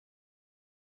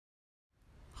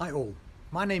Hi all,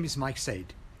 my name is Mike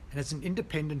Sade, and as an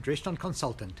independent restaurant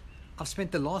consultant, I've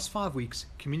spent the last 5 weeks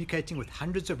communicating with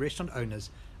hundreds of restaurant owners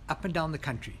up and down the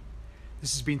country.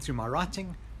 This has been through my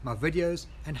writing, my videos,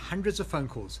 and hundreds of phone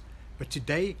calls, but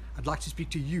today I'd like to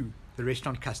speak to you, the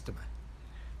restaurant customer.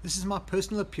 This is my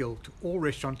personal appeal to all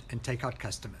restaurant and takeout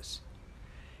customers.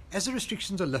 As the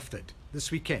restrictions are lifted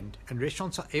this weekend and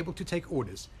restaurants are able to take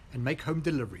orders and make home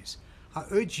deliveries, I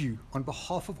urge you on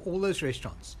behalf of all those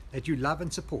restaurants that you love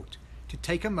and support to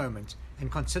take a moment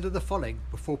and consider the following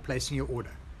before placing your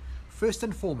order. First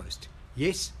and foremost,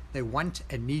 yes, they want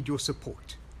and need your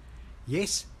support.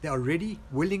 Yes, they are ready,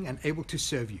 willing and able to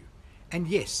serve you. And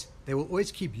yes, they will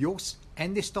always keep yours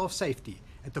and their staff safety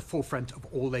at the forefront of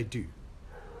all they do.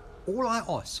 All I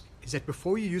ask is that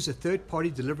before you use a third-party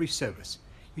delivery service,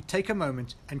 you take a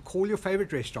moment and call your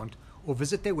favorite restaurant or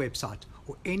visit their website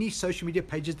or any social media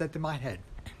pages that they might have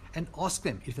and ask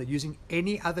them if they're using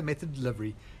any other method of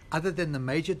delivery other than the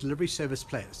major delivery service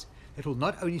players that will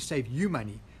not only save you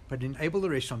money but enable the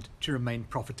restaurant to remain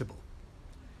profitable.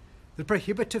 The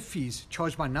prohibitive fees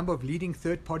charged by a number of leading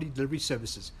third-party delivery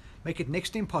services make it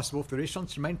next to impossible for the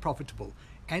restaurants to remain profitable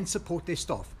and support their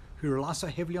staff who rely so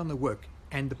heavily on the work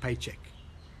and the paycheck.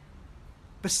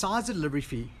 Besides the delivery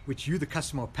fee, which you the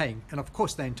customer are paying, and of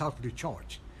course they're entitled to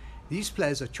charge, these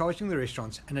players are charging the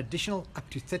restaurants an additional up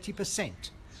to 30%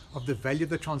 of the value of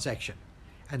the transaction,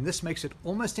 and this makes it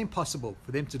almost impossible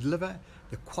for them to deliver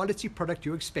the quality product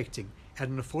you're expecting at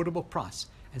an affordable price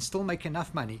and still make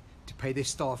enough money to pay their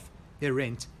staff, their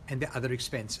rent, and their other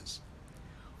expenses.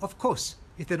 Of course,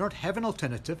 if they don't have an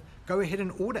alternative, go ahead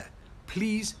and order.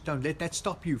 Please don't let that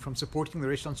stop you from supporting the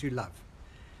restaurants you love.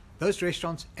 Those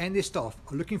restaurants and their staff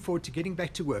are looking forward to getting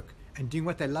back to work and doing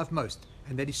what they love most,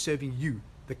 and that is serving you,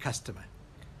 the customer.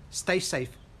 Stay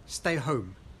safe, stay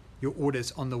home. Your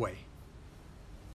order's on the way.